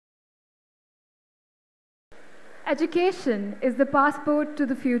Education is the passport to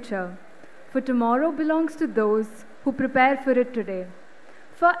the future, for tomorrow belongs to those who prepare for it today.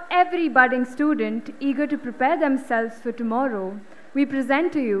 For every budding student eager to prepare themselves for tomorrow, we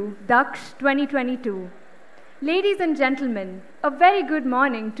present to you DAKSH 2022. Ladies and gentlemen, a very good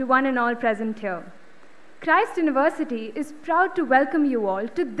morning to one and all present here. Christ University is proud to welcome you all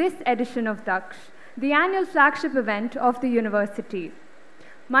to this edition of DAKSH, the annual flagship event of the university.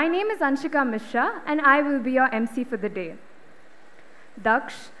 My name is Anshika Mishra, and I will be your MC for the day.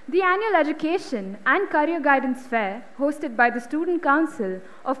 DAKSH, the annual education and career guidance fair hosted by the Student Council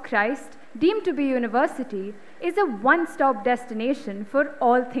of Christ, deemed to be university, is a one-stop destination for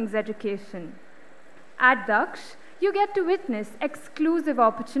all things education. At DAKSH, you get to witness exclusive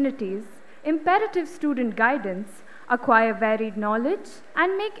opportunities, imperative student guidance, acquire varied knowledge,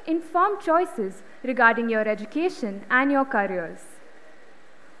 and make informed choices regarding your education and your careers.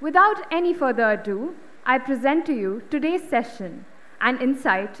 Without any further ado, I present to you today's session, an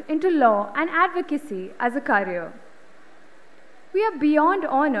insight into law and advocacy as a career. We are beyond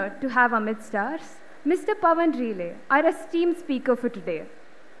honored to have amidst us Mr. Pawan Reley, our esteemed speaker for today.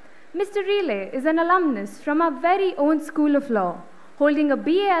 Mr. Reley is an alumnus from our very own School of Law, holding a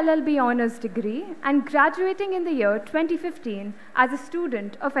BA LLB honors degree and graduating in the year 2015 as a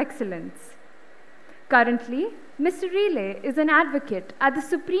student of excellence. Currently, Mr. Reley is an advocate at the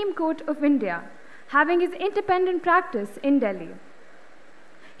Supreme Court of India, having his independent practice in Delhi.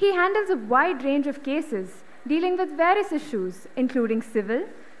 He handles a wide range of cases dealing with various issues, including civil,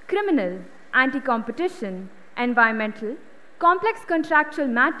 criminal, anti-competition, environmental, complex contractual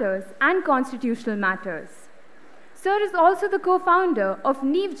matters, and constitutional matters. Sir is also the co-founder of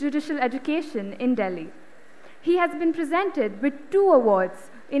Neve Judicial Education in Delhi. He has been presented with 2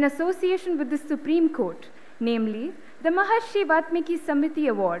 awards in association with the Supreme Court, namely the Maharshi Vatmiki Samiti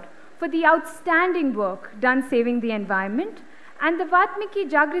Award for the outstanding work done saving the environment and the Vatmiki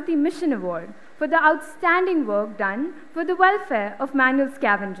Jagriti Mission Award for the outstanding work done for the welfare of manual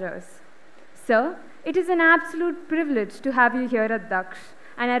scavengers. Sir, it is an absolute privilege to have you here at DAKSH,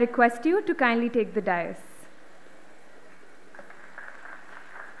 and I request you to kindly take the dais.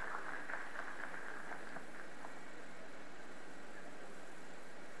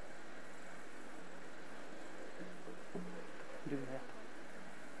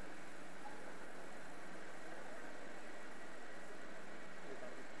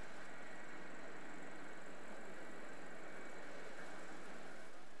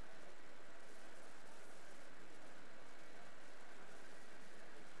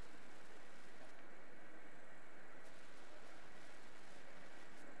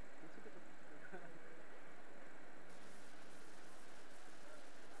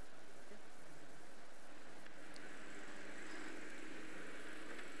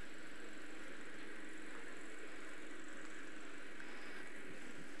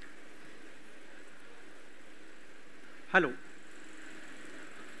 Hello.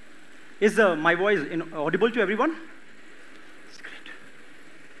 Is my voice audible to everyone? That's great.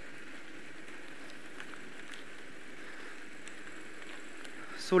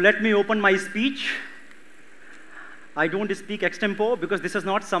 So let me open my speech. I don't speak extempore because this is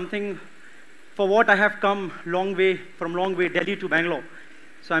not something for what I have come long way Delhi to Bangalore.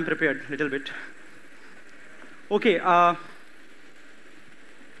 So I'm prepared a little bit. Okay.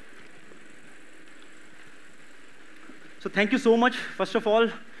 So thank you so much, first of all,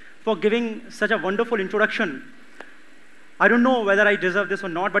 for giving such a wonderful introduction. I don't know whether I deserve this or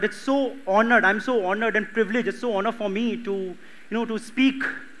not, but it's so honored. I'm so honored and privileged. It's so honor for me to, to speak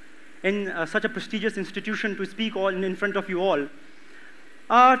in such a prestigious institution, to speak in front of you all.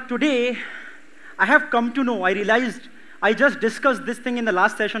 Today, I have come to know, I realized, I just discussed this thing in the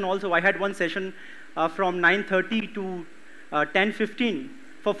last session also. I had one session from 9:30 to 10:15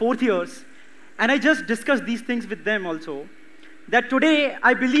 for 4th years. And I just discussed these things with them also, that today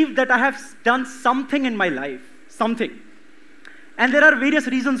I believe that I have done something in my life, something. And there are various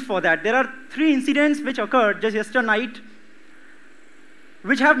reasons for that. There are 3 incidents which occurred just yesterday night,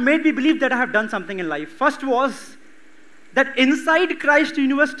 which have made me believe that I have done something in life. First was that inside Christ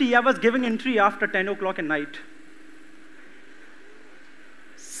University, I was giving entry after 10 o'clock at night.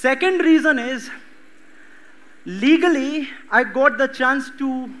 Second reason is, legally, I got the chance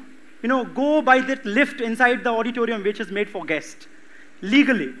to go by that lift inside the auditorium which is made for guests,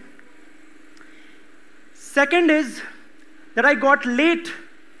 legally. Second is that I got late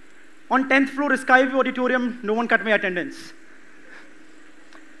on 10th floor Skyview Auditorium, no one cut my attendance.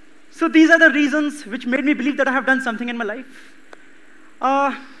 So these are the reasons which made me believe that I have done something in my life.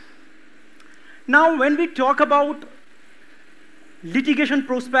 Now when we talk about litigation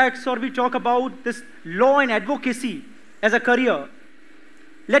prospects, or we talk about this law and advocacy as a career,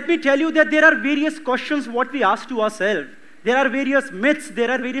 let me tell you that there are various questions what we ask to ourselves. There are various myths, there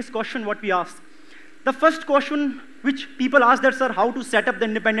are various questions what we ask. The first question which people ask that, sir, how to set up the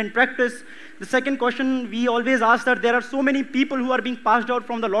independent practice. The second question we always ask that there are so many people who are being passed out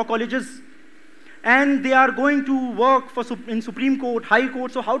from the law colleges and they are going to work in Supreme Court, High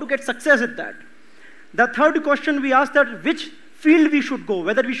Court, so how to get success at that? The third question we ask that which field we should go,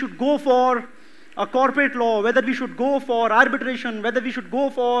 whether we should go for a corporate law, whether we should go for arbitration, whether we should go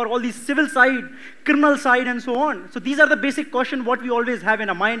for all these civil side, criminal side, and so on. So these are the basic questions what we always have in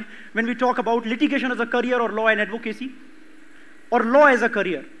our mind when we talk about litigation as a career or law and advocacy, or law as a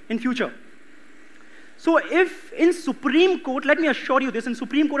career in future. So if in Supreme Court, let me assure you this, in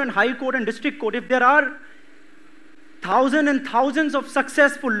Supreme Court and High Court and District Court, if there are thousands and thousands of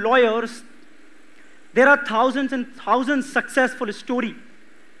successful lawyers, there are thousands and thousands successful story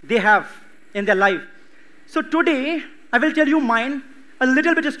they have in their life. So today, I will tell you mine, a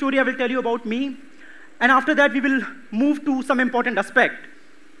little bit of story I will tell you about me, and after that we will move to some important aspect.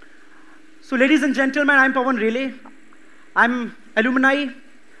 So ladies and gentlemen, I'm Pawan Reley. I'm alumni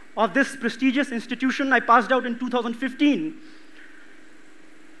of this prestigious institution. I passed out in 2015.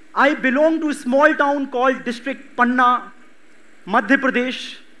 I belong to a small town called District Panna, Madhya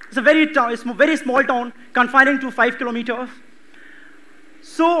Pradesh. It's a very small town, confining to 5 kilometers.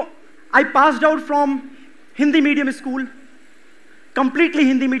 So I passed out from Hindi medium school, completely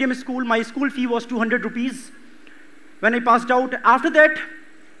Hindi medium school. My school fee was 200 rupees when I passed out. After that,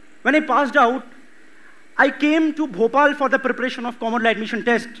 when I passed out, I came to Bhopal for the preparation of common law admission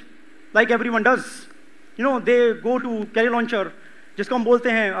test, like everyone does. You know, they go to career launcher, जिसको हम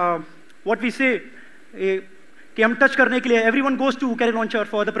बोलते हैं, what we say, कि हम touch करने के लिए, everyone goes to career launcher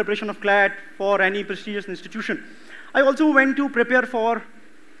for the preparation of CLAT for any prestigious institution. I also went to prepare for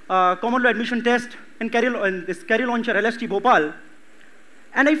common law admission test in this career launcher LST Bhopal,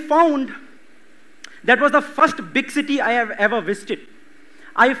 and I found that was the first big city I have ever visited.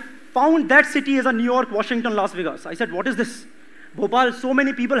 I found that city as a New York, Washington, Las Vegas. I said, what is this? Bhopal, so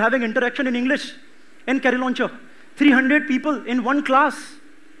many people having interaction in English in career launcher, 300 people in one class.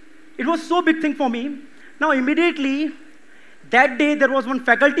 It was so big thing for me. Now immediately, that day there was one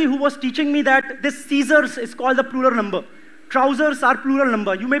faculty who was teaching me that this Caesars is called the plural number. Trousers are plural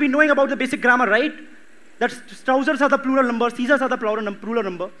number. You may be knowing about the basic grammar, right? That trousers are the plural number, Caesars are the plural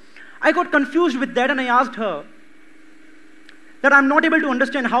number. I got confused with that and I asked her that I'm not able to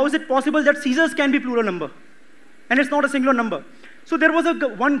understand how is it possible that Caesars can be plural number and it's not a singular number. So there was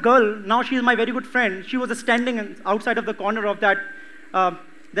one girl, now she is my very good friend, she was standing outside of the corner of that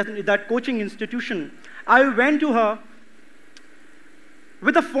coaching institution. I went to her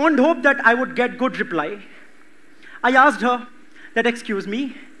with a fond hope that I would get good reply. I asked her that, excuse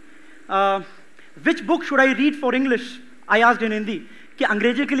me, which book should I read for English? I asked in Hindi, कि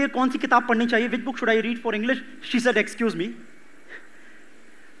अंग्रेजी के लिए कौन सी किताब पढ़नी चाहिए? Which book should I read for English? She said, excuse me.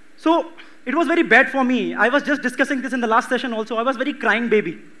 So it was very bad for me. I was just discussing this in the last session also. I was very crying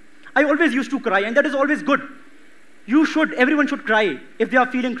baby. I always used to cry, and that is always good. Everyone should cry if they are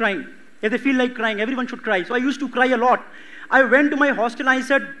feeling crying. If they feel like crying, everyone should cry. So I used to cry a lot. I went to my hostel and I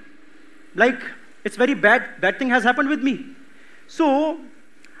said, like, it's very bad thing has happened with me. So,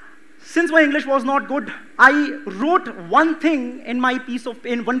 since my English was not good, I wrote one thing in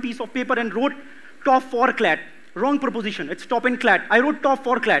one piece of paper and wrote top for CLAT. Wrong proposition, it's top in CLAT. I wrote top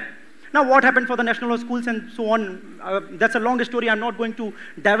for CLAT. Now what happened for the national law schools and so on, that's a long story, I'm not going to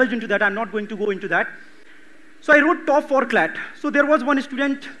divulge into that, I'm not going to go into that. So I wrote top for CLAT. So there was one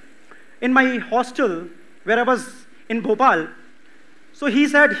student in my hostel where I was in Bhopal. So he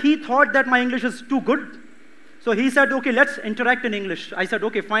said he thought that my English is too good. So he said, okay, let's interact in English. I said,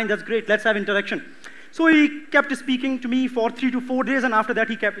 okay, fine, that's great, let's have interaction. So he kept speaking to me for 3 to 4 days, and after that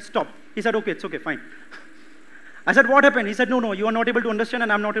he stopped. He said, okay, it's okay, fine. I said, what happened? He said, no, you are not able to understand,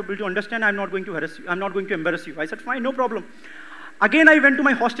 and I'm not able to understand, I'm not going to harass you, I'm not going to embarrass you. I said, fine, no problem. Again, I went to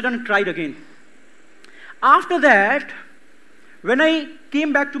my hostel and tried again. After that, when I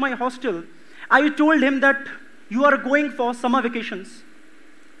came back to my hostel, I told him that you are going for summer vacations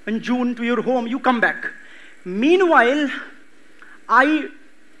in June to your home, you come back. Meanwhile, I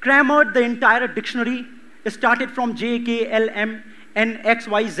crammed the entire dictionary, started from J, K, L, M, N, X,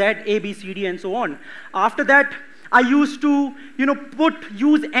 Y, Z, A, B, C, D, and so on. After that, I used to,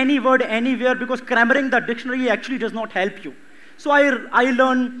 use any word anywhere because cramming the dictionary actually does not help you. So I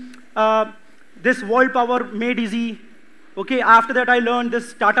learned this world power made easy, Okay, after that I learned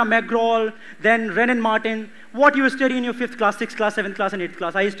this Tata McGraw, then Wren and Martin. What you study in your 5th class, 6th class, 7th class, and 8th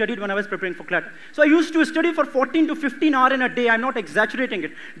class. I studied when I was preparing for CLAT. So I used to study for 14 to 15 hours in a day. I'm not exaggerating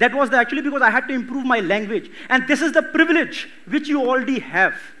it. That was actually because I had to improve my language. And this is the privilege which you already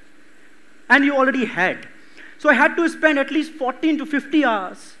have. And you already had. So I had to spend at least 14 to 50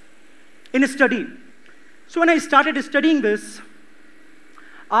 hours in study. So when I started studying this,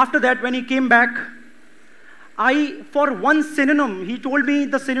 after that, when he came back, for one synonym, he told me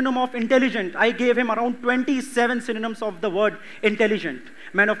the synonym of intelligent. I gave him around 27 synonyms of the word intelligent.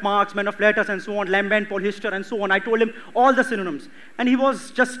 Man of marks, man of letters, and so on, Lambent, Polyester, and so on. I told him all the synonyms. And he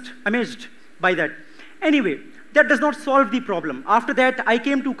was just amazed by that. Anyway, that does not solve the problem. After that, I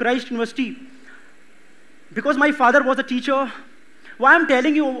came to Christ University. Because my father was a teacher, why I'm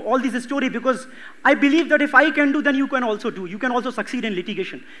telling you all this story, because I believe that if I can do, then you can also do. You can also succeed in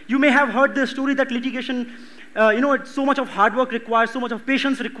litigation. You may have heard the story that litigation, it's so much of hard work required, so much of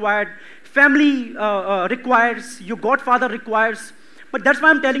patience required, family requires, your godfather requires. But that's why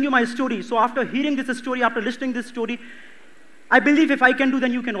I'm telling you my story. So after hearing this story, after listening this story, I believe if I can do,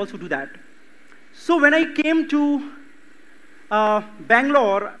 then you can also do that. So when I came to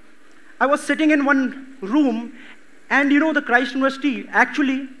Bangalore, I was sitting in one room, and the Christ University,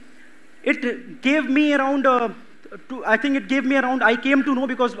 actually, it gave me around, I came to know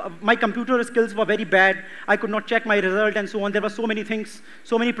because my computer skills were very bad. I could not check my result and so on. There were so many things,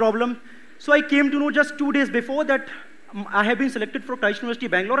 so many problems. So I came to know just 2 days before that I have been selected for Christ University,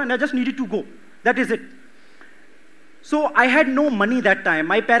 Bangalore, and I just needed to go. That is it. So I had no money that time.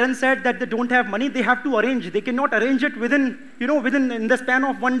 My parents said that they don't have money, they have to arrange. They cannot arrange it within in the span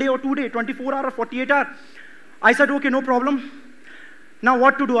of 1 day or 2 days, 24 hours or 48 hours. I said, okay, no problem. Now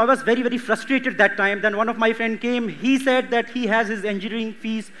what to do? I was very, very frustrated that time. Then one of my friends came. He said that he has his engineering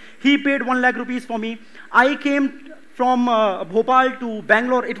fees. He paid 1 lakh rupees for me. I came from Bhopal to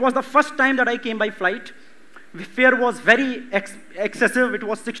Bangalore. It was the first time that I came by flight. The fare was very excessive. It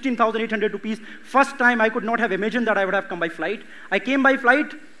was 16,800 rupees. First time I could not have imagined that I would have come by flight. I came by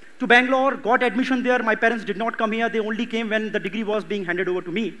flight to Bangalore, got admission there. My parents did not come here. They only came when the degree was being handed over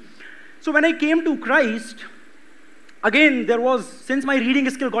to me. So when I came to Christ, again, since my reading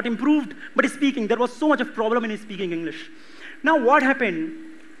skill got improved, but speaking, there was so much of problem in speaking English. Now what happened?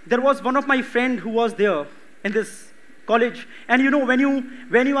 There was one of my friend who was there in this college. And when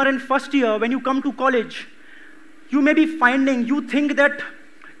you are in first year, when you come to college, you may be you think that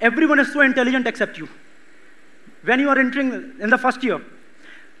everyone is so intelligent except you. When you are entering in the first year,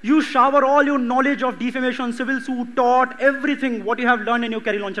 you shower all your knowledge of defamation, civil suit, tort, everything what you have learned in your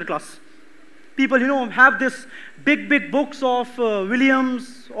career launcher class. People, have this big books of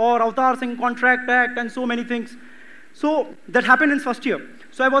Williams or Avatar Singh Contract Act and so many things. So that happened in first year.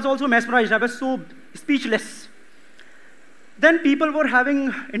 So I was also mesmerized. I was so speechless. Then people were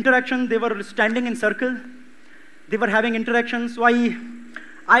having interaction. They were standing in circle. They were having interactions. So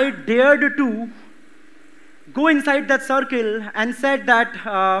I dared to go inside that circle and said that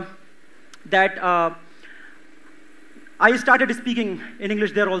I started speaking in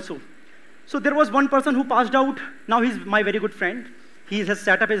English there also. So there was one person who passed out. Now he's my very good friend. He has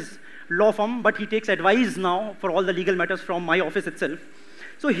set up his law firm, but he takes advice now for all the legal matters from my office itself.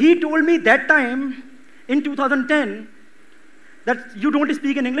 So he told me that time, in 2010, that you don't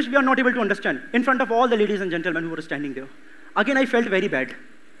speak in English, we are not able to understand, in front of all the ladies and gentlemen who were standing there. Again, I felt very bad.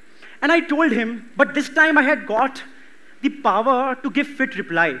 And I told him, but this time I had got the power to give fit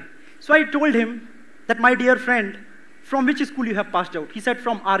reply. So I told him that, my dear friend, from which school you have passed out? He said,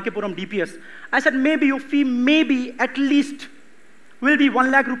 from R.K. Puram DPS. I said, maybe your fee, maybe at least will be 1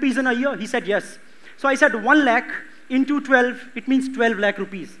 lakh rupees in a year. He said, yes. So I said, 1 lakh into 12, it means 12 lakh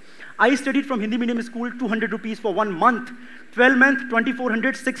rupees. I studied from Hindi medium school, 200 rupees for 1 month. 12 months,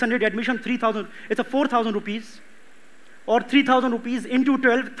 2,400, 600 admission, 3,000. It's a 4,000 rupees. Or 3,000 rupees into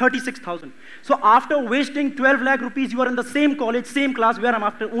 12, 36,000. So after wasting 12 lakh rupees, you are in the same college, same class, where I'm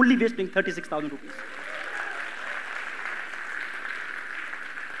after only wasting 36,000 rupees.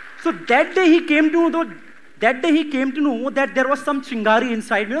 So that day he came to know that there was some chingari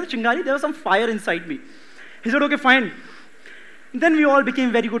inside me. Chingari, there was some fire inside me. He said, okay, fine. Then we all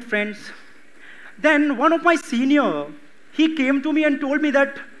became very good friends. Then one of my senior, he came to me and told me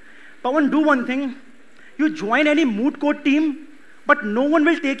that, Pawan, do one thing. You join any moot court team, but no one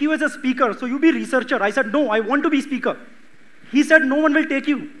will take you as a speaker. So you be researcher. I said, no, I want to be speaker. He said, no one will take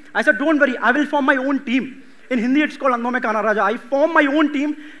you. I said, don't worry, I will form my own team. In Hindi, it's called Anno Mein Kana Raja. I form my own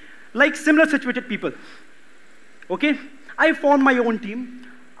team like similar situated people. Okay? I formed my own team.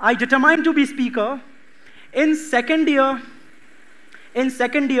 I determined to be speaker. In second year,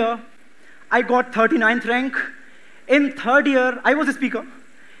 I got 39th rank. In third year, I was a speaker.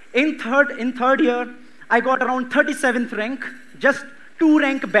 In third year, I got around 37th rank, just 2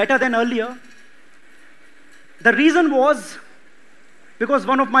 rank better than earlier. The reason was because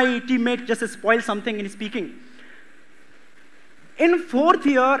one of my teammates just spoiled something in speaking. In fourth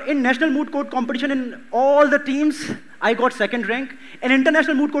year, in national moot court competition in all the teams, I got 2nd rank. In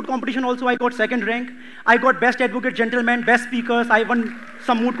international moot court competition also, I got 2nd rank. I got best advocate gentleman, best speakers. I won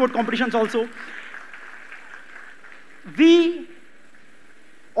some moot court competitions also. We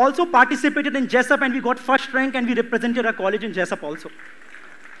also participated in JESUP and we got 1st rank and we represented our college in JESUP also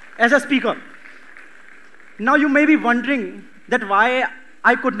as a speaker. Now you may be wondering that why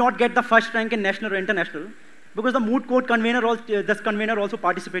I could not get the 1st rank in national or international, because the moot court convener also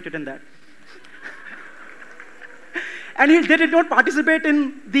participated in that. And he did not participate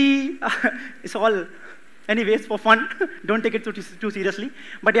in the, it's all, anyways, for fun. Don't take it too seriously.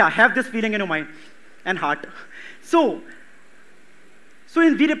 But yeah, have this feeling in your mind and heart. So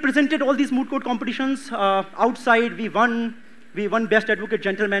we represented all these moot court competitions outside. We won best advocate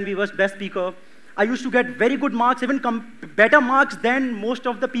gentleman, we won best speaker. I used to get very good marks, even better marks than most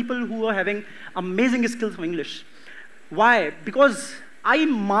of the people who were having amazing skills for English. Why? Because I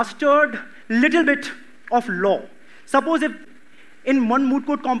mastered little bit of law. Suppose if in one moot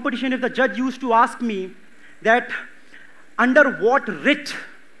court competition, if the judge used to ask me that under what writ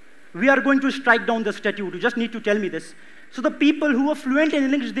we are going to strike down the statute, you just need to tell me this. So the people who were fluent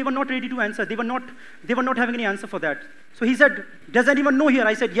in English, they were not ready to answer. They were not having any answer for that. So he said, does anyone know here?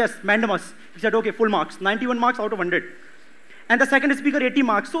 I said, yes, mandamus. He said, okay, full marks, 91 marks out of 100. And the second speaker, 80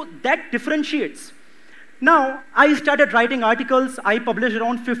 marks. So that differentiates. Now, I started writing articles. I published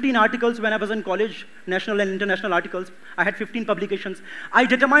around 15 articles when I was in college, national and international articles. I had 15 publications. I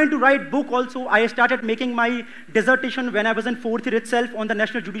determined to write book also. I started making my dissertation when I was in 4th year itself on the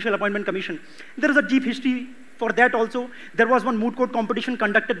National Judicial Appointment Commission. There is a deep history for that also. There was one moot court competition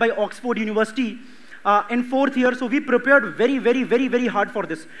conducted by Oxford University in 4th year, so we prepared very hard for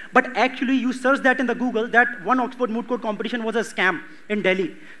this. But actually, you search that in the Google, that one Oxford moot court competition was a scam in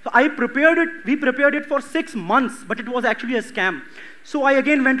Delhi. So we prepared it for 6 months, but it was actually a scam. So I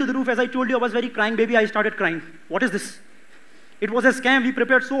again went to the roof. As I told you, I was very crying baby. I started crying. What is this? It was a scam. We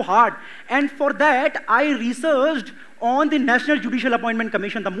prepared so hard. And for that, I researched on the National Judicial Appointment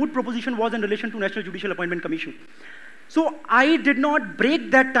Commission. The moot proposition was in relation to National Judicial Appointment Commission. So I did not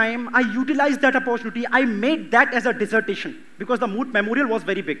break that time. I utilized that opportunity. I made that as a dissertation because the moot memorial was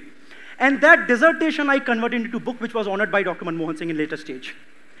very big. And that dissertation I converted into a book which was honored by Dr. Manmohan Singh in later stage.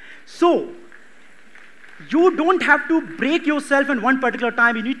 So you don't have to break yourself in one particular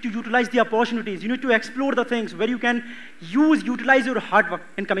time. You need to utilize the opportunities. You need to explore the things where you can utilize your hard work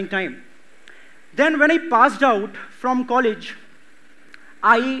in coming time. Then when I passed out from college,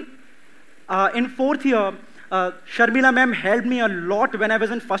 in 4th year, Sharmila ma'am helped me a lot when I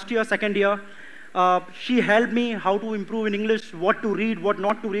was in 1st year, 2nd year. She helped me how to improve in English, what to read, what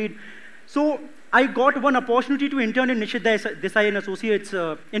not to read. So I got one opportunity to intern in Nishit Desai and Associates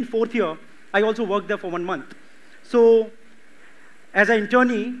in 4th year. I also worked there for 1 month. So as an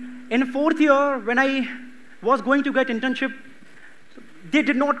internee, in 4th year, when I was going to get internship, they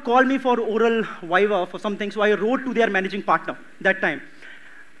did not call me for oral viva for something, so I wrote to their managing partner that time.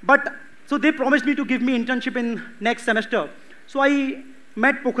 So they promised me to give me internship in next semester. So I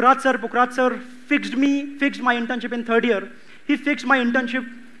met Pokrat sir. Pokrat sir fixed my internship in 3rd year. He fixed my internship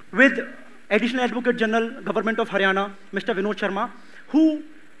with Additional Advocate General, Government of Haryana, Mr. Vinod Sharma, who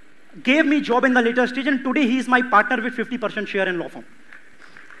gave me job in the later stage, and today he is my partner with 50% share in law firm.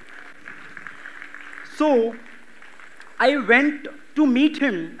 So I went to meet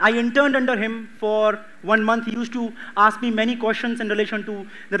him. I interned under him for 1 month. He used to ask me many questions in relation to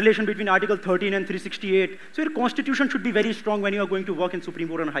the relation between Article 13 and 368. So your constitution should be very strong when you are going to work in Supreme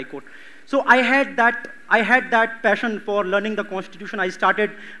Court and High Court. So I had that passion for learning the constitution. I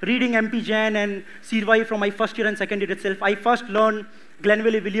started reading MP Jain and Sirvai from my 1st year and 2nd year itself. I first learned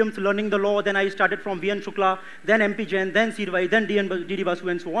Glenville Williams learning the law, then I started from V.N. Shukla, then MP Jain, then Sirvai, then D.D. Basu,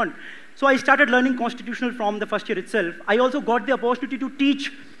 and so on. So I started learning constitutional from the 1st year itself. I also got the opportunity to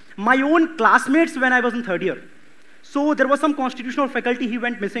teach my own classmates when I was in 3rd year. So there was some constitutional faculty, he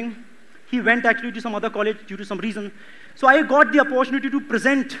went missing. He went actually to some other college due to some reason. So I got the opportunity to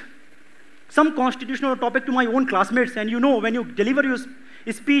present some constitutional topic to my own classmates. And you know, when you deliver your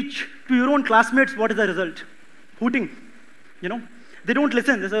speech to your own classmates, what is the result? Hooting, you know. They don't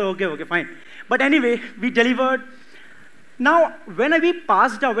listen. They say, okay, fine. But anyway, we delivered. Now, when I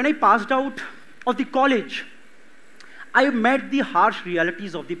passed out of the college, I met the harsh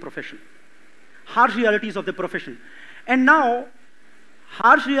realities of the profession. Harsh realities of the profession. And now,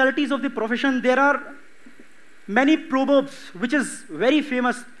 harsh realities of the profession, there are many proverbs, which is very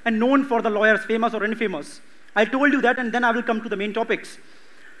famous and known for the lawyers, famous or infamous. I told you that, and then I will come to the main topics.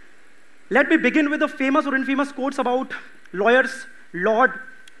 Let me begin with the famous or infamous quotes about lawyers. Lord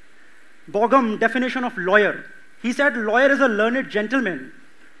Bogum definition of lawyer. He said, lawyer is a learned gentleman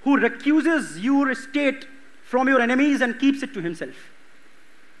who recuses your estate from your enemies and keeps it to himself.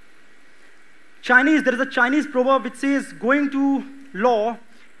 There is a Chinese proverb which says, going to law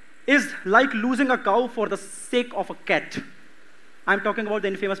is like losing a cow for the sake of a cat. I'm talking about the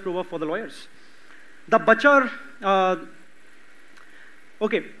infamous proverb for the lawyers. The butcher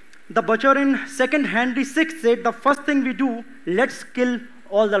in 2nd Henry VI said, the first thing we do, let's kill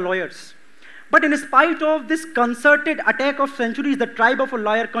all the lawyers. But in spite of this concerted attack of centuries, the tribe of a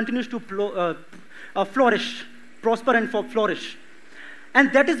lawyer continues to flourish, prosper and flourish.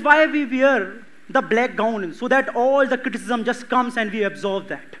 And that is why we wear the black gown, so that all the criticism just comes and we absorb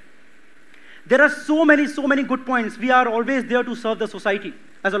that. There are so many good points. We are always there to serve the society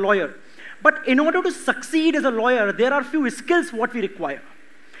as a lawyer. But in order to succeed as a lawyer, there are few skills what we require.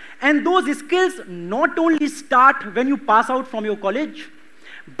 And those skills not only start when you pass out from your college,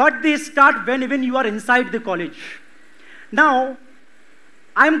 but they start when even you are inside the college. Now,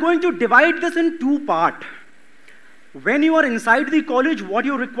 I'm going to divide this in two parts. When you are inside the college, what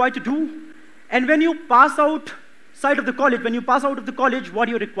you're required to do, and when you pass out of the college, what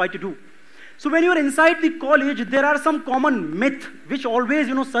you're required to do. So when you're inside the college, there are some common myth which always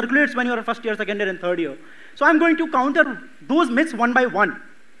circulates when you're in first year, second year, and third year. So I'm going to counter those myths one by one.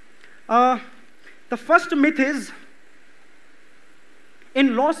 The first myth is,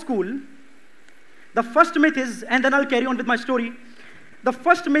 in law school, and then I'll carry on with my story. The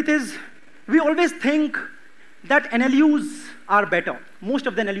first myth is, we always think that NLUs are better. Most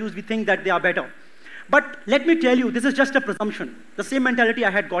of the NLUs, we think that they are better. But let me tell you, this is just a presumption. The same mentality I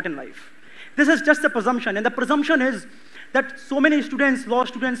had got in life. This is just a presumption, and the presumption is that so many students, law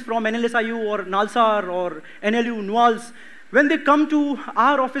students from NLSIU or NALSAR or NLU, NUALS, when they come to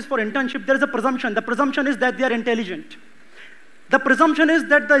our office for internship, there is a presumption. The presumption is that they are intelligent. The presumption is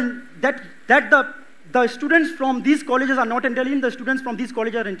that the students from these colleges are not intelligent, the students from these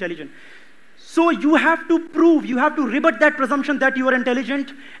colleges are intelligent. So you have to prove, you have to rebut that presumption that you are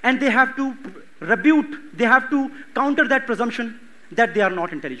intelligent, and they have to they have to counter that presumption that they are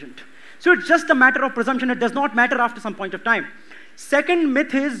not intelligent. So it's just a matter of presumption. It does not matter after some point of time. Second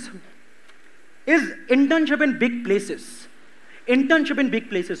myth is internship in big places. Internship in big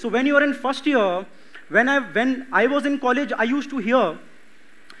places. So when you are in first year, when I was in college, I used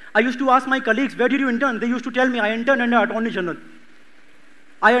to ask my colleagues, where did you intern? They used to tell me, I interned under Attorney General.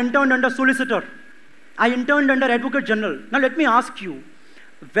 I interned under Solicitor. I interned under Advocate General. Now let me ask you,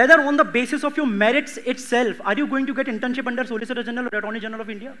 whether on the basis of your merits itself, are you going to get internship under Solicitor General or Attorney General of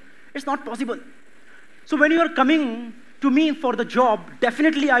India? It's not possible. So when you are coming to me for the job,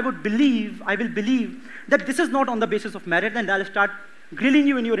 definitely I will believe that this is not on the basis of merit, and I'll start grilling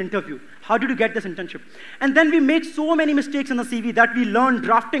you in your interview. How did you get this internship? And then we make so many mistakes in the CV that we learn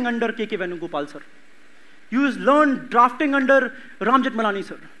drafting under K.K. Venugopal sir. You learn drafting under Ram Jethmalani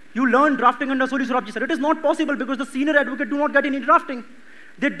sir. You learn drafting under Soli Surabji sir. It is not possible because the senior advocate do not get any drafting.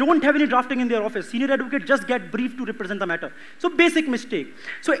 They don't have any drafting in their office. Senior advocate just get briefed to represent the matter. So basic mistake.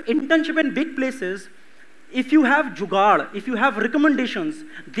 So internship in big places, if you have jugaad, if you have recommendations,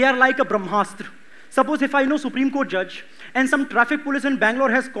 they are like a brahmastra. Suppose if I know Supreme Court judge and some traffic police in Bangalore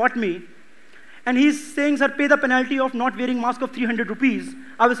has caught me and he's saying, sir, pay the penalty of not wearing mask of 300 rupees,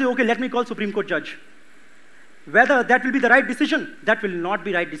 I will say, okay, let me call Supreme Court judge. Whether that will be the right decision, that will not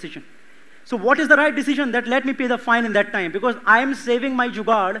be right decision. So what is the right decision? That let me pay the fine in that time, because I am saving my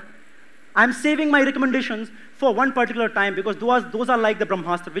jugaad, I am saving my recommendations for one particular time, because those are like the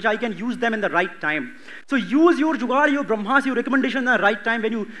brahmastra, which I can use them in the right time. So use your jugaad, your brahmas, your recommendation in the right time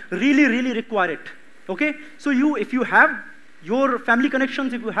when you really, really require it. Okay? So if you have your family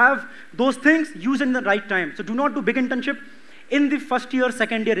connections, if you have those things, use it in the right time. So do not do big internship in the first year,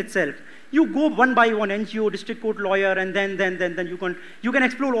 second year itself. You go one by one, NGO, district court lawyer, and then you can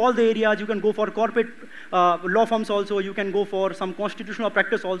explore all the areas. You can go for corporate law firms also. You can go for some constitutional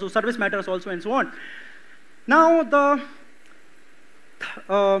practice also, service matters also, and so on. Now the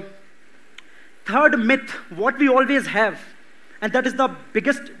third myth, what we always have, and that is the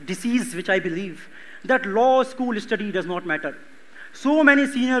biggest disease which I believe, that law school study does not matter. So many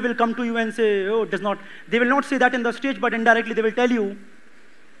seniors will come to you and say, oh, it does not. They will not say that in the stage, but indirectly they will tell you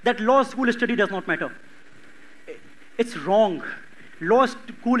that law school study does not matter. It's wrong. Law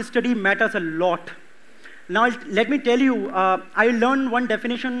school study matters a lot. Now, let me tell you, I learned one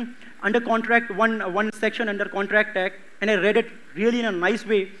definition under contract, one section under Contract Act, and I read it really in a nice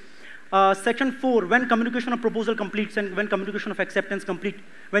way. Section 4, when communication of proposal completes and when communication of acceptance complete,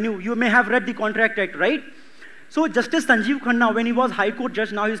 when you may have read the Contract Act, right? So Justice Sanjeev Khanna, when he was High Court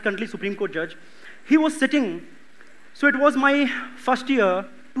judge, now he's currently Supreme Court judge, he was sitting, so it was my first year,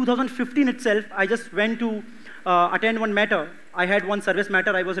 2015 itself, I just went to attend one matter. I had one service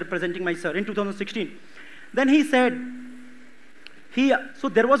matter, I was representing my sir in 2016. Then he said, so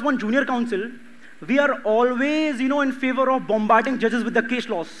there was one junior counsel, we are always, in favor of bombarding judges with the case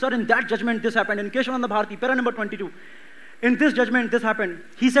laws. Sir, in that judgment, this happened. In Keshavananda Bharati, para number 22. In this judgment, this happened.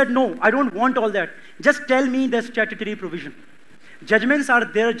 He said, no, I don't want all that. Just tell me the statutory provision. Judgments are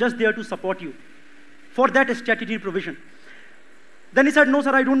there, just there to support you. For that statutory provision. Then he said, no,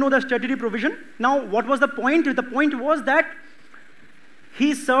 sir, I don't know the statutory provision. Now, what was the point? The point was that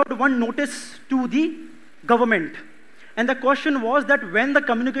he served one notice to the government. And the question was that when the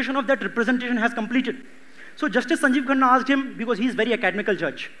communication of that representation has completed. So Justice Sanjeev Khanna asked him, because he is very academical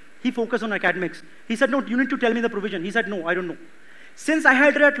judge. He focused on academics. He said, no, you need to tell me the provision. He said, no, I don't know. Since I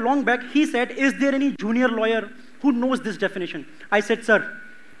had read long back, he said, is there any junior lawyer who knows this definition? I said, sir.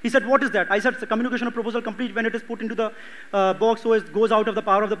 He said, what is that? I said, the communication of proposal complete when it is put into the box, so it goes out of the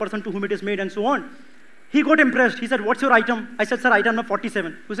power of the person to whom it is made, and so on. He got impressed. He said, what's your item? I said, sir, item number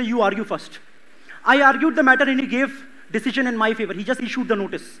 47. He said, you argue first. I argued the matter and he gave decision in my favor. He just issued the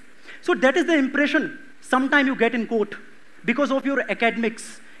notice. So that is the impression sometime you get in court because of your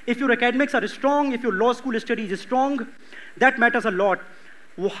academics. If your academics are strong, if your law school studies is strong, that matters a lot.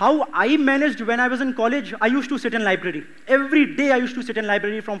 How I managed when I was in college, I used to sit in library. Every day I used to sit in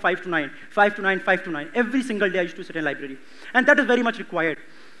library from 5 to 9, 5 to 9, 5 to 9. Every single day I used to sit in library. And that is very much required.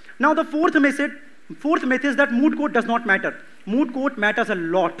 Now the fourth myth is that moot court does not matter. Moot court matters a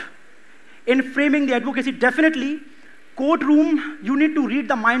lot. In framing the advocacy, definitely, courtroom, you need to read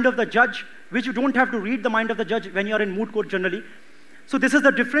the mind of the judge, which you don't have to read the mind of the judge when you are in moot court generally. So this is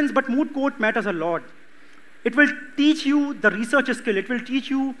the difference, but moot court matters a lot. It will teach you the research skill. It will teach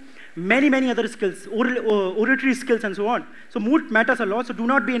you many, many other skills, oratory skills and so on. So moot matters a lot, so do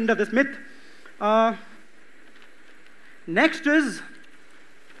not be under this myth. Next is,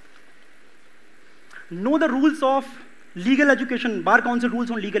 know the rules of legal education, Bar Council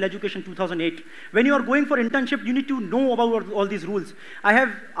rules on legal education 2008. When you are going for internship, you need to know about all these rules. I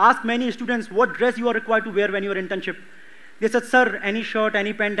have asked many students what dress you are required to wear when you are internship. They said, sir, any shirt,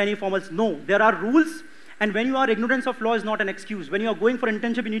 any pant, any formals. No, there are rules, and when you are ignorance of law is not an excuse. When you are going for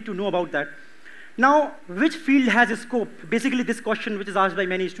internship, you need to know about that. Now, which field has a scope? Basically, this question which is asked by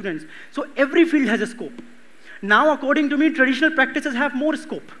many students. So every field has a scope. Now, according to me, traditional practices have more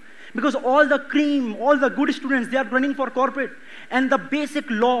scope. Because all the cream, all the good students, they are running for corporate. And the basic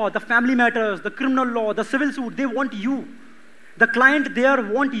law, the family matters, the criminal law, the civil suit, they want you. The client there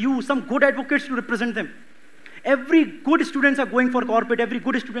want you, some good advocates to represent them. Every good students are going for corporate, every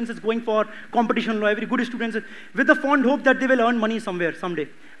good students is going for competition law, every good students is, with the fond hope that they will earn money somewhere, someday.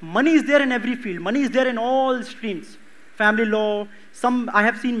 Money is there in every field, money is there in all streams. Family law, I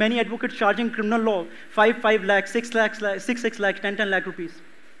have seen many advocates charging criminal law, 5 lakh, 6 lakh, 6 lakh, 10 lakh rupees.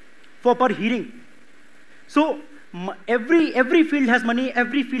 For per hearing. So every field has money,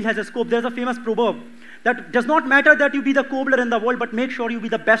 every field has a scope. There's a famous proverb that does not matter that you be the cobbler in the world, but make sure you be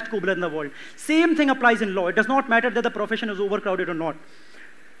the best cobbler in the world. Same thing applies in law. It does not matter that the profession is overcrowded or not.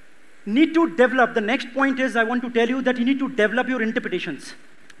 Need to develop, the next point is I want to tell you that you need to develop your interpretations.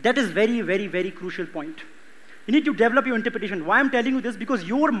 That is very, very, very crucial point. You need to develop your interpretation. Why I'm telling you this? Because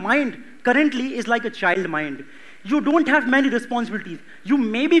your mind currently is like a child mind. You don't have many responsibilities. You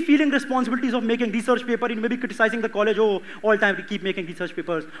may be feeling responsibilities of making research paper, you may be criticizing the college, oh, all time we keep making research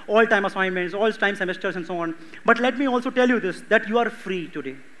papers, all time assignments, all time semesters and so on. But let me also tell you this, that you are free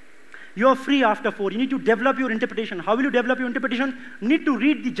today. You are free after 4. You need to develop your interpretation. How will you develop your interpretation? You need to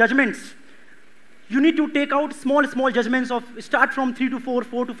read the judgments. You need to take out small judgments of, start from 3 to 4,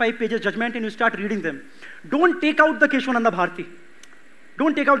 4 to 5 pages judgment and you start reading them. Don't take out the Keshavananda Bharati.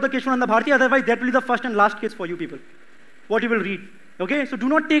 Don't take out the Keshavananda Bharati, otherwise that will be the first and last case for you people. What you will read. Okay, so do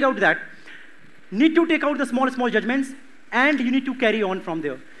not take out that. Need to take out the small judgments and you need to carry on from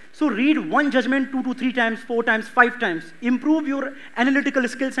there. So read one judgment 2 to 3 times, 4 times, 5 times. Improve your analytical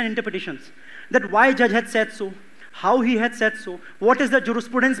skills and interpretations. That why judge had said so, how he had said so, what is the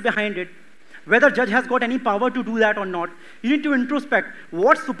jurisprudence behind it, whether judge has got any power to do that or not. You need to introspect.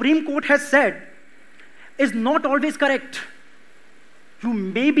 What Supreme Court has said is not always correct. You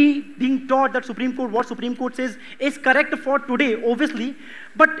may be being taught that what Supreme Court says is correct for today, obviously,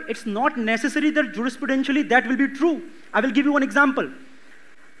 but it's not necessary that jurisprudentially that will be true. I will give you one example.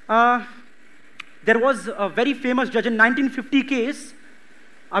 There was a very famous judge in 1950 case.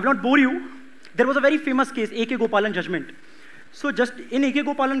 I will not bore you. There was a very famous case, A.K. Gopalan judgment. So just in A.K.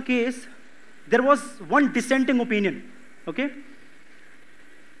 Gopalan case, there was one dissenting opinion, okay?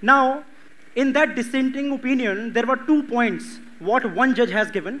 Now, in that dissenting opinion, there were 2 points what one judge has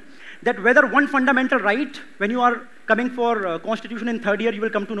given, that whether one fundamental right, when you are coming for constitution in 3rd year, you will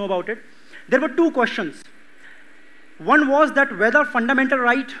come to know about it. There were 2 questions. One was that whether fundamental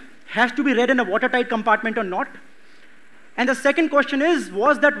right has to be read in a watertight compartment or not. And the second question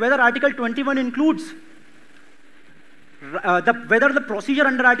was that whether Article 21 includes, whether the procedure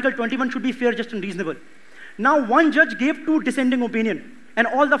under Article 21 should be fair, just and reasonable. Now, one judge gave 2 dissenting opinions, and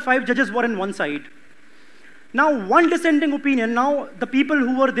all the 5 judges were on one side. Now, one dissenting opinion, now the people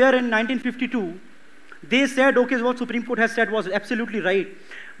who were there in 1952, they said, okay, what Supreme Court has said was absolutely right.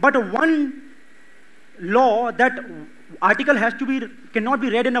 But one law that article cannot be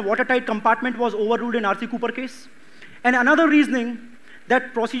read in a watertight compartment was overruled in R.C. Cooper case. And another reasoning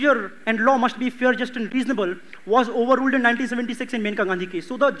that procedure and law must be fair, just and reasonable was overruled in 1976 in Menka Gandhi case.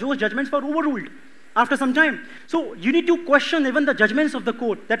 So those judgments were overruled after some time. So you need to question even the judgments of the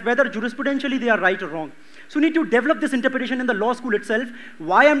court, that whether jurisprudentially they are right or wrong. So you need to develop this interpretation in the law school itself.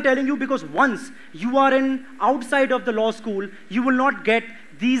 Why I'm telling you? Because once you are outside of the law school, you will not get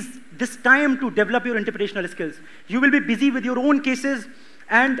this time to develop your interpretational skills. You will be busy with your own cases,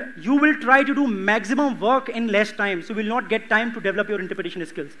 and you will try to do maximum work in less time. So you will not get time to develop your interpretation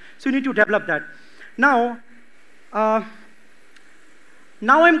skills. So you need to develop that. Now I'm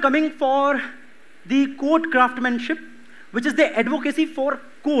coming for the court craftsmanship, which is the advocacy for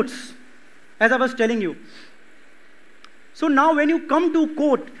courts, as I was telling you. So now when you come to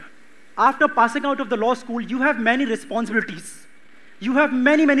court, after passing out of the law school, you have many responsibilities. You have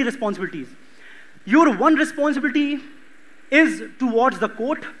many, many responsibilities. Your one responsibility is towards the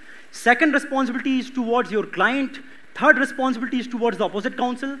court. Second responsibility is towards your client. Third responsibility is towards the opposite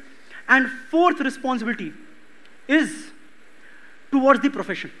counsel. And fourth responsibility is towards the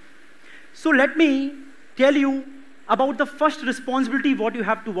profession. So let me tell you about the first responsibility what you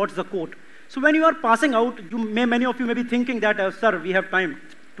have towards the court. So when you are passing out, many of you may be thinking that, sir, we have time,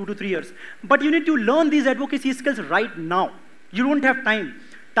 2 to 3 years. But you need to learn these advocacy skills right now. You don't have time.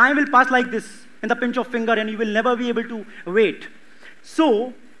 Time will pass like this, in the pinch of finger, and you will never be able to wait.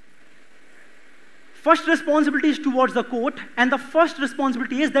 So, first responsibility is towards the court, and the first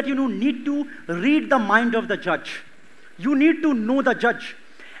responsibility is that you need to read the mind of the judge. You need to know the judge.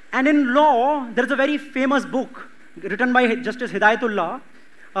 And in law, there is a very famous book written by Justice Hidayatullah,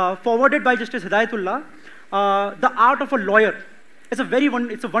 forwarded by Justice Hidayatullah, The Art of a Lawyer. It's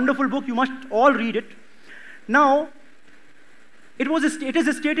a wonderful book. You must all read it. Now, it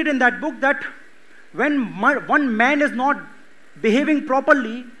is stated in that book that when one man is not behaving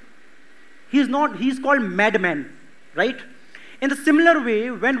properly, he's called madman, right? In the similar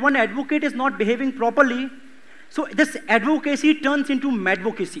way, when one advocate is not behaving properly, so this advocacy turns into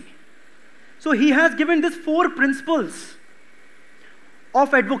madvocacy. So he has given these 4 principles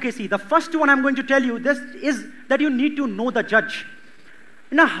of advocacy. The first one I'm going to tell you this is that you need to know the judge.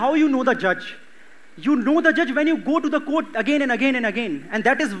 Now, how you know the judge? You know the judge when you go to the court again and again and again. And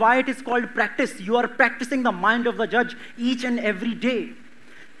that is why it is called practice. You are practicing the mind of the judge each and every day.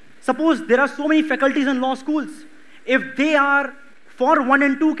 Suppose there are so many faculties in law schools. If they are, for 1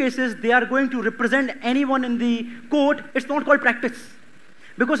 and 2 cases, they are going to represent anyone in the court, it's not called practice.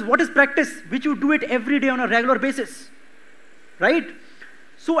 Because what is practice? Which you do it every day on a regular basis. Right?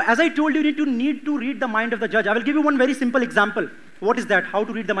 So as I told you, you need to read the mind of the judge. I will give you one very simple example. What is that? How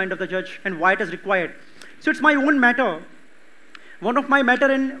to read the mind of the judge and why it is required. So it's my own matter. One of my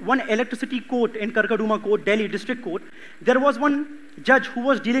matter in one electricity court in Karkaduma Court, Delhi District Court, there was one judge who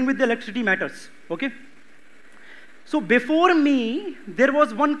was dealing with the electricity matters. Okay? So before me, there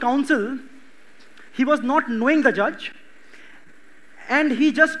was one counsel. He was not knowing the judge. And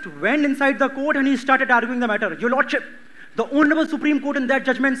he just went inside the court and he started arguing the matter. Your Lordship, the Honorable Supreme Court in that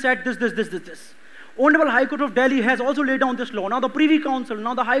judgment said this. Honorable High Court of Delhi has also laid down this law. Now the Privy Council,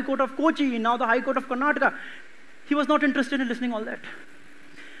 now the High Court of Kochi, now the High Court of Karnataka. He was not interested in listening all that.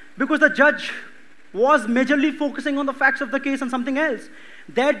 Because the judge was majorly focusing on the facts of the case and something else.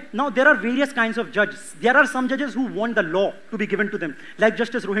 Now there are various kinds of judges. There are some judges who want the law to be given to them, like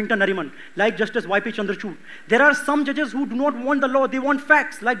Justice Rohington Nariman, like Justice Y.P. Chandrachud. There are some judges who do not want the law, they want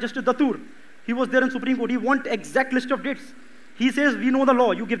facts, like Justice Datur. He was there in Supreme Court, he wants exact list of dates. He says, we know the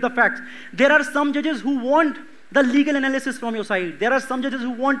law, you give the facts. There are some judges who want the legal analysis from your side. There are some judges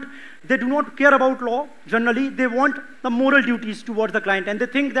who they do not care about law, generally, they want the moral duties towards the client. And they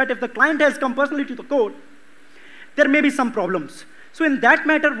think that if the client has come personally to the court, there may be some problems. So in that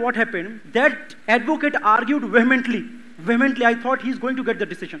matter, what happened? That advocate argued vehemently. I thought he's going to get the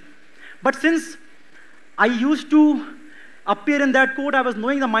decision. But since I used to appear in that court, I was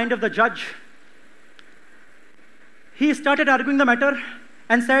knowing the mind of the judge. He started arguing the matter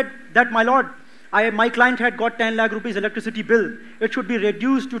and said that, my lord, my client had got 10 lakh rupees electricity bill. It should be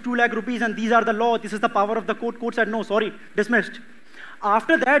reduced to 2 lakh rupees, and these are the law. This is the power of the court. Court said, no, sorry, dismissed.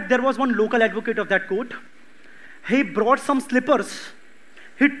 After that, there was one local advocate of that court. He brought some slippers.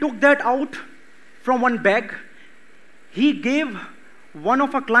 He took that out from one bag. He gave one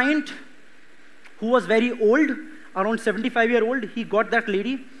of a client who was very old, around 75-year-old. He got that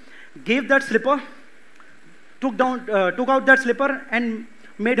lady, gave that slipper, took out that slipper and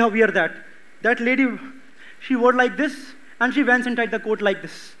made her wear that. That lady, she wore like this, and she went inside the court like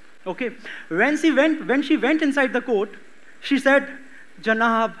this. Okay. When she went inside the court, she said,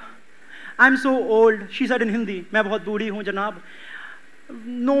 Janab, I'm so old. She said in Hindi, मैं बहुत बूढ़ी हूँ Janab.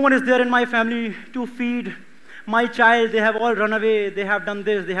 No one is there in my family to feed my child. They have all run away. They have done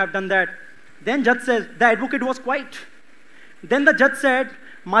this. They have done that. Then judge says, the advocate was quiet. Then the judge said,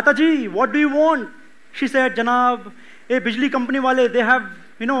 Mataji, what do you want? She said, Janab, a Bijli company wale, they have,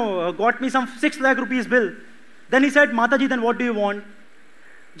 got me some 6 lakh rupees bill. Then he said, Mataji, then what do you want?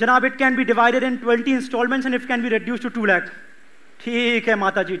 Janab, it can be divided in 20 installments and it can be reduced to 2 lakh. Theek hai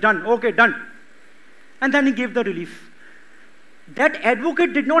Mataji, done. Okay, done. And then he gave the relief. That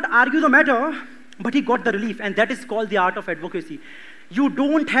advocate did not argue the matter, but he got the relief, and that is called the art of advocacy. You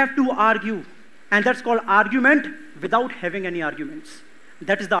don't have to argue, and that's called argument without having any arguments.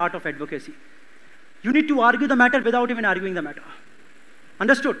 That is the art of advocacy. You need to argue the matter without even arguing the matter.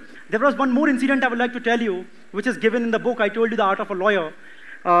 Understood? There was one more incident I would like to tell you, which is given in the book. I told you the art of a lawyer.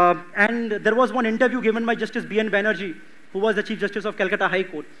 And there was one interview given by Justice B.N. Banerjee, who was the Chief Justice of Calcutta High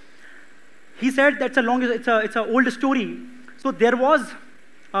Court. He said that's it's an old story. So there was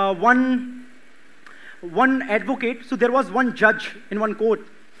one advocate, so there was one judge in one court,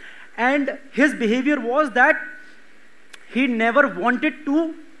 and his behavior was that he never wanted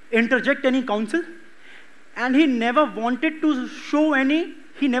to interject any counsel, and he never wanted to show any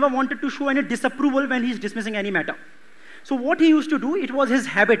disapproval when he's dismissing any matter. So what he used to do, it was his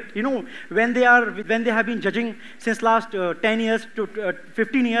habit, when they have been judging since last 10 years to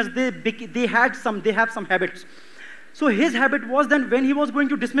 15 years, they have some habits. So his habit was that when he was going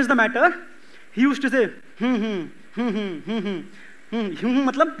to dismiss the matter, he used to say,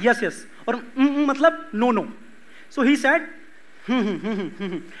 matlab yes, yes, or matlab no, no. So he said,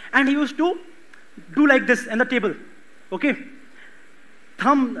 and he used to do like this on the table, okay?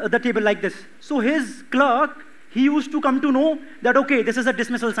 Thumb the table like this. So his clerk, he used to come to know that, okay, this is a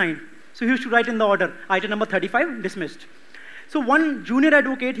dismissal sign. So he used to write in the order, item number 35, dismissed. So one junior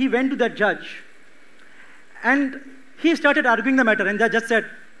advocate, he went to that judge, and he started arguing the matter, and the judge said,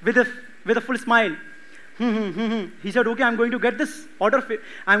 with a full smile, he said, okay, I'm going to get this order,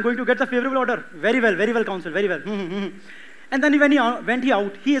 I'm going to get the favorable order. Very well, counsel, very well. And then when he went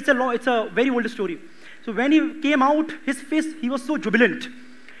out, it's a very old story. So when he came out, his face, he was so jubilant.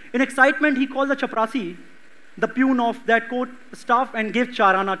 In excitement, he called the chaprasi, the peon of that court staff, and gave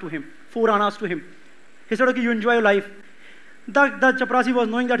 4 annas to him. He said, okay, you enjoy your life. The chaprasi was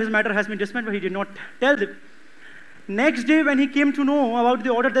knowing that his matter has been dismissed, but he did not tell them. Next day, when he came to know about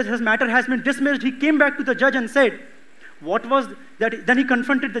the order that his matter has been dismissed, he came back to the judge and said, what was that? Then he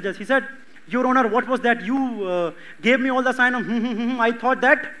confronted the judge. He said, Your Honor, what was that? You gave me all the sign of I thought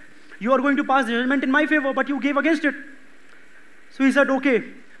that you are going to pass judgment in my favor, but you gave against it. So he said, okay,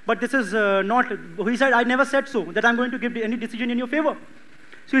 but this is not, he said, I never said so, that I'm going to give any decision in your favor.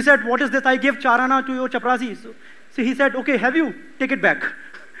 So he said, what is this? I gave 4 anna to your chaprasi. So he said, okay, have you? Take it back.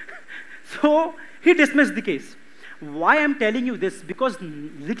 So he dismissed the case. Why I'm telling you this? Because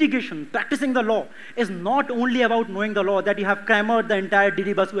litigation, practicing the law, is not only about knowing the law, that you have crammed the entire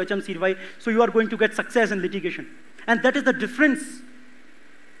DD Basu HMCY, so you are going to get success in litigation. And that is the difference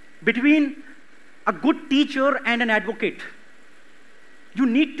between a good teacher and an advocate. You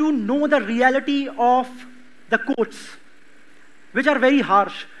need to know the reality of the courts, which are very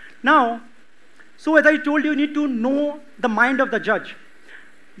harsh. Now, so as I told you, you need to know the mind of the judge.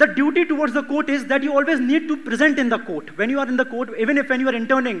 The duty towards the court is that you always need to present in the court. When you are in the court, even when you are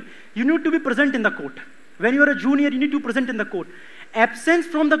interning, you need to be present in the court. When you are a junior, you need to present in the court. Absence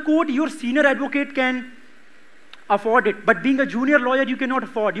from the court, your senior advocate can afford it. But being a junior lawyer, you cannot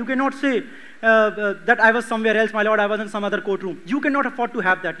afford. You cannot say that I was somewhere else, my lord, I was in some other courtroom. You cannot afford to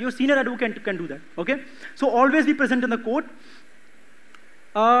have that. Your senior advocate can do that, okay? So always be present in the court.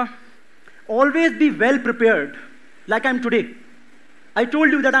 Always be well prepared, like I'm today. I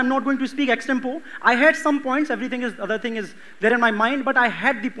told you that I'm not going to speak extempo. I had some points, other thing is there in my mind, but I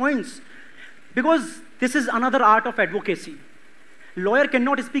had the points. Because this is another art of advocacy. Lawyer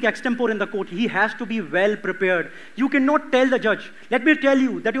cannot speak extempore in the court. He has to be well prepared. You cannot tell the judge. Let me tell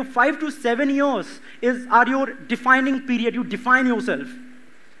you that your 5 to 7 years are your defining period. You define yourself.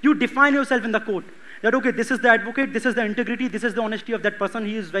 You define yourself in the court. That, okay, this is the advocate, this is the integrity, this is the honesty of that person.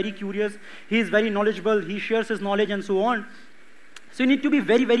 He is very curious, he is very knowledgeable, he shares his knowledge and so on. So you need to be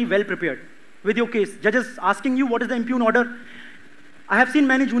very, very well prepared with your case. Judges asking you what is the impugn order. I have seen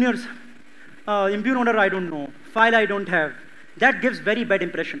many juniors. Impugn order I don't know, file I don't have. That gives very bad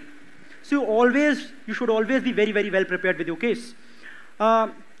impression. So you should always be very, very well prepared with your case.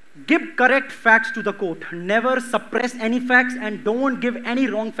 Give correct facts to the court. Never suppress any facts and don't give any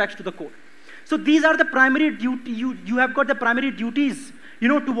wrong facts to the court. So these are the primary duty. You have got the primary duties,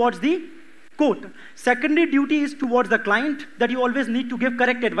 towards the court. Secondary duty is towards the client, that you always need to give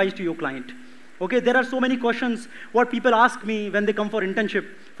correct advice to your client. Okay, there are so many questions what people ask me when they come for internship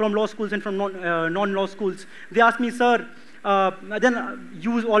from law schools and from non-law schools. They ask me, sir, then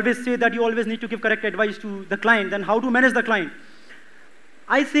you always say that you always need to give correct advice to the client. Then how to manage the client?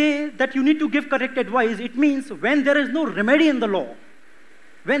 I say that you need to give correct advice. It means when there is no remedy in the law.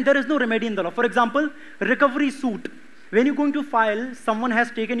 When there is no remedy in the law. For example, recovery suit. When you're going to file, someone has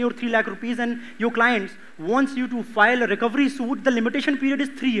taken your 3 lakh rupees and your client wants you to file a recovery suit, the limitation period is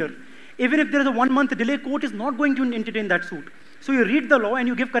 3 years. Even if there is a 1 month delay, court is not going to entertain that suit. So you read the law and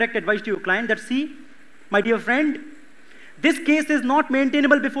you give correct advice to your client that, see, my dear friend, this case is not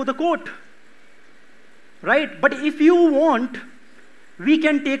maintainable before the court. Right? But if you want, we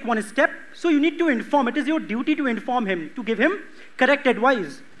can take one step. So you need to inform. It is your duty to inform him, to give him correct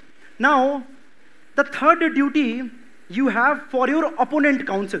advice. Now, the third duty you have for your opponent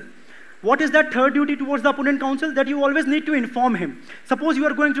counsel. What is that third duty towards the opponent counsel? That you always need to inform him. Suppose you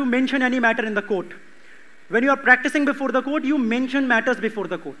are going to mention any matter in the court. When you are practicing before the court, you mention matters before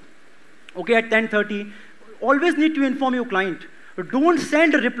the court. Okay, at 10:30, always need to inform your client. Don't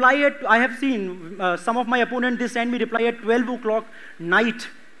send a reply I have seen some of my opponents, they send me reply at 12 o'clock night.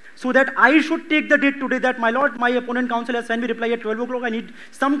 So that I should take the date today that, my lord, my opponent counsel has sent me reply at 12 o'clock, I need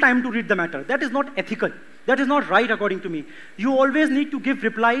some time to read the matter. That is not ethical. That is not right according to me. You always need to give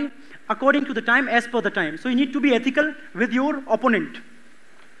reply according to the time, as per the time. So you need to be ethical with your opponent.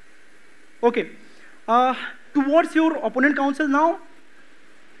 Okay. Towards your opponent counsel now,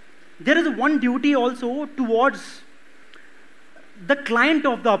 there is one duty also towards the client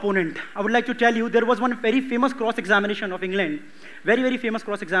of the opponent. I would like to tell you, there was one very famous cross-examination of England. Very, very famous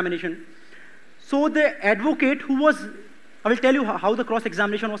cross-examination. So the advocate who was, I will tell you how the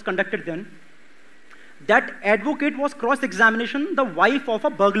cross-examination was conducted then. That advocate was cross-examination the wife of a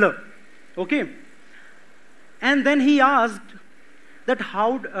burglar. Okay. And then he asked that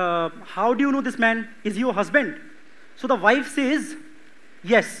how do you know this man? Is he your husband? So the wife says,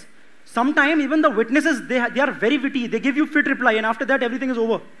 yes. Sometimes even the witnesses, they are very witty. They give you fit reply and after that everything is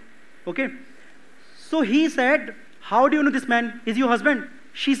over. Okay. So he said, how do you know this man? Is he your husband?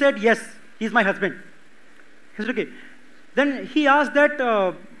 She said, yes, he's my husband. He said, okay. Then he asked that,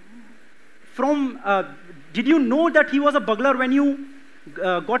 did you know that he was a burglar when you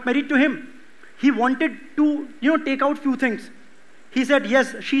got married to him? He wanted to, take out few things. He said,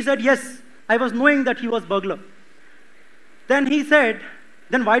 yes. She said, yes, I was knowing that he was burglar. Then he said,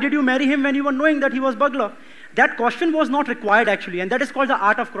 then why did you marry him when you were knowing that he was burglar? That question was not required actually, and that is called the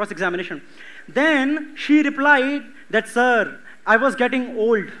art of cross-examination. Then she replied that, sir, I was getting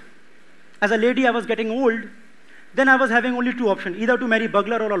old. As a lady, I was getting old. Then I was having only 2 options, either to marry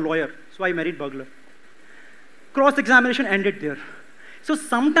burglar or a lawyer. So I married burglar. Cross-examination ended there. So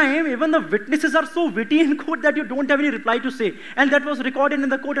sometimes even the witnesses are so witty in court that you don't have any reply to say. And that was recorded in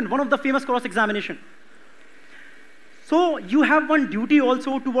the court in one of the famous cross-examination. So you have one duty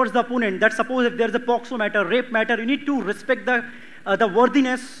also towards the opponent, that suppose if there is a POXO matter, rape matter, you need to respect the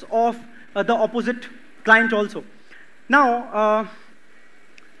worthiness of the opposite client also. Now,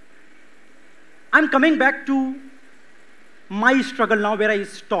 I'm coming back to my struggle now where I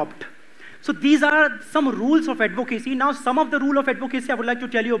stopped. So these are some rules of advocacy. Now some of the rule of advocacy I would like to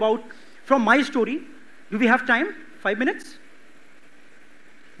tell you about from my story. Do we have time? 5 minutes?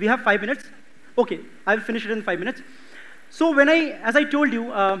 We have 5 minutes? Okay, I will finish it in 5 minutes. So as I told you,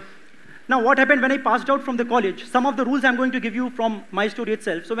 now what happened when I passed out from the college, some of the rules I'm going to give you from my story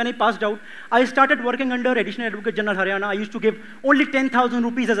itself. So when I passed out, I started working under Additional Advocate General Haryana. I used to give only 10,000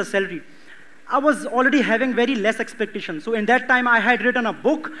 rupees as a salary. I was already having very less expectations. So in that time, I had written a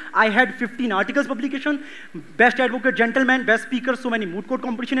book. I had 15 articles publication, Best Advocate Gentleman, Best Speaker, so many moot court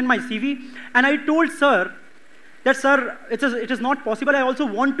competition in my CV. And I told sir that, sir, it is not possible. I also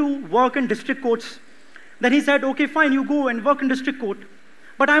want to work in district courts. Then he said, okay, fine, you go and work in district court.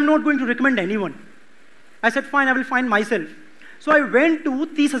 But I'm not going to recommend anyone. I said, fine, I will find myself. So I went to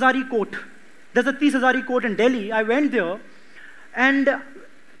Tees Hazari Court. There's a Tees Hazari Court in Delhi. I went there, and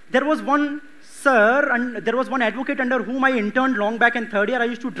there was one sir, and there was one advocate under whom I interned long back in third year. I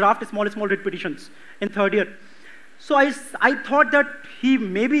used to draft small writ petitions in third year. So I thought that he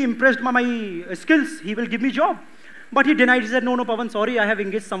may be impressed by my skills. He will give me job. But he denied. He said, no, Pawan, sorry, I have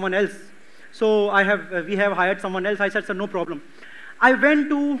engaged someone else. So we have hired someone else. I said, sir, no problem. I went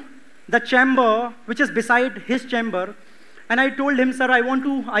to the chamber, which is beside his chamber, and I told him, sir,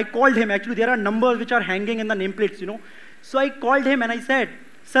 I called him. Actually, there are numbers which are hanging in the nameplates, you know. So I called him and I said,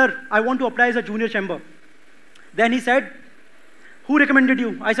 sir, I want to apply as a junior chamber. Then he said, who recommended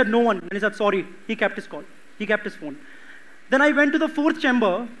you? I said, no one. And he said, sorry. He kept his call. He kept his phone. Then I went to the fourth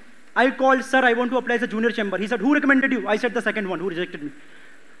chamber. I called, sir, I want to apply as a junior chamber. He said, who recommended you? I said, the second one, who rejected me.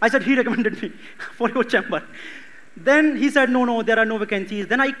 I said, he recommended me for your chamber. Then he said, no, there are no vacancies.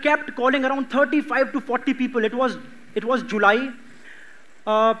 Then I kept calling around 35 to 40 people. It was July,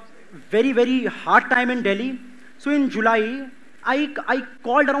 very, very hard time in Delhi. So in July, I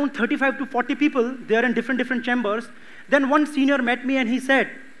called around 35 to 40 people. They are in different chambers. Then one senior met me and he said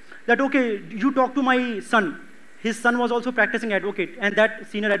that, okay, you talk to my son. His son was also practicing advocate, and that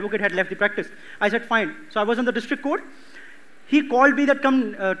senior advocate had left the practice. I said, fine. So I was in the district court. He called me that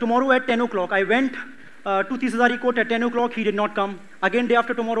come tomorrow at 10 o'clock. I went to Tees Hazari Court at 10 o'clock. He did not come. Again, day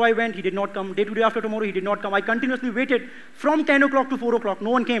after tomorrow I went. He did not come. Day after tomorrow, he did not come. I continuously waited from 10 o'clock to 4 o'clock.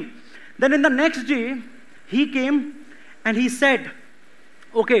 No one came. Then in the next day, he came and he said,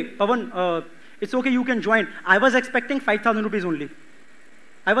 okay, Pawan, it's okay, you can join. I was expecting 5,000 rupees only.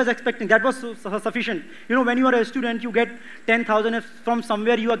 I was expecting, that was sufficient. You know, when you are a student, you get 10,000. If from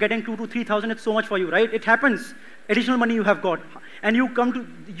somewhere you are getting 2,000 to 3,000, it's so much for you, right? It happens. Additional money you have got. And you come to,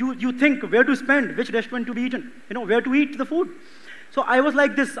 you think where to spend, which restaurant to be eaten, you know, where to eat the food. So I was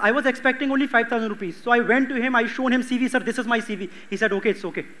like this. I was expecting only 5,000 rupees. So I went to him, I showed him CV, sir, this is my CV. He said, okay, it's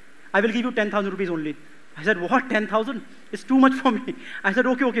okay. I will give you 10,000 rupees only. I said, what, 10,000? It's too much for me. I said,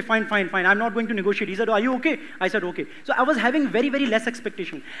 okay, fine. I'm not going to negotiate. He said, are you okay? I said, okay. So I was having very, very less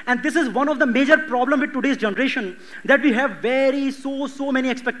expectation. And this is one of the major problems with today's generation, that we have so many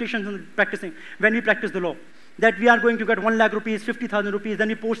expectations in practicing, when we practice the law. That we are going to get 1 lakh rupees, 50,000 rupees, then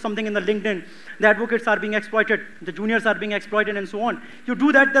we post something in the LinkedIn, the advocates are being exploited, the juniors are being exploited, and so on. You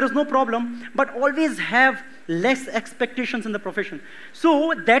do that, there is no problem, but always have less expectations in the profession.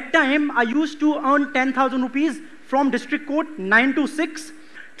 So that time, I used to earn 10,000 rupees from district court, 9 to 6,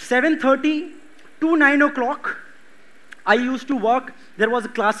 7:30 to 9 o'clock. I used to work, there was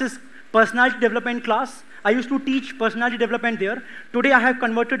classes, personality development class. I used to teach personality development there. Today I have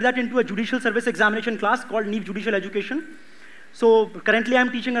converted that into a judicial service examination class called NEEP Judicial Education. So currently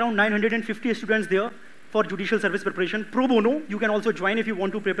I'm teaching around 950 students there for judicial service preparation. Pro bono, you can also join if you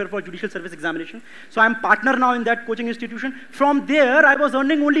want to prepare for judicial service examination. So I'm partner now in that coaching institution. From there, I was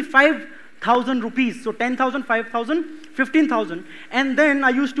earning only 5,000 rupees. So 10,000, 5,000, 15,000. And then I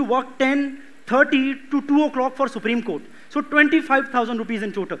used to work 10:30 to 2 o'clock for Supreme Court. So 25,000 rupees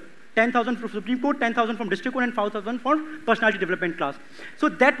in total. 10,000 from Supreme Court, 10,000 from district court, and 5,000 for personality development class. So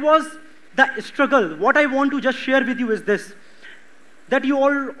that was the struggle. What I want to just share with you is this, that you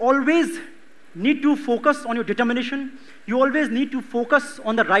always need to focus on your determination. You always need to focus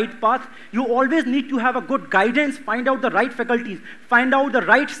on the right path. You always need to have a good guidance, find out the right faculties, find out the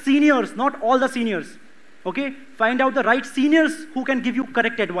right seniors, not all the seniors, okay? Find out the right seniors who can give you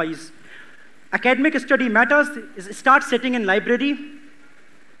correct advice. Academic study matters. Start sitting in library.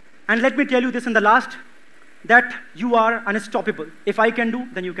 And let me tell you this in the last, that you are unstoppable. If I can do,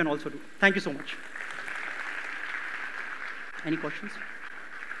 then you can also do. Thank you so much. Any questions?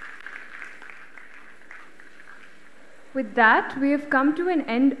 With that, we have come to an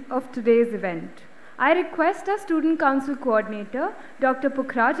end of today's event. I request our Student Council Coordinator, Dr.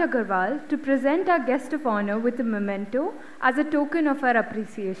 Pukhraj Agarwal, to present our guest of honor with a memento as a token of our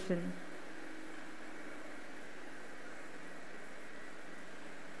appreciation.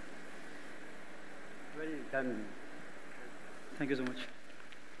 Done. Thank you so much.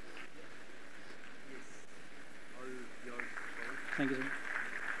 Thank you so much.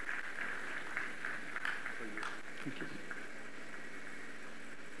 Thank you.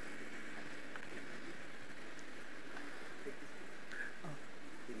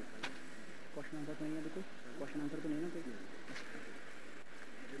 Question answer तो नहीं है देखो. Question answer तो नहीं है ना कोई.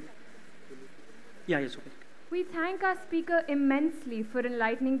 Yeah, yes, okay. We thank our speaker immensely for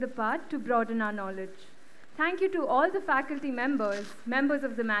enlightening the path to broaden our knowledge. Thank you to all the faculty members, members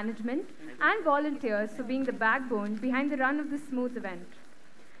of the management, and volunteers for being the backbone behind the run of this smooth event.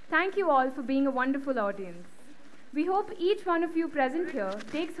 Thank you all for being a wonderful audience. We hope each one of you present here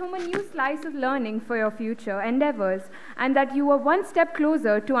takes home a new slice of learning for your future endeavors and that you are one step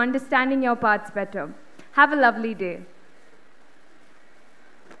closer to understanding your paths better. Have a lovely day.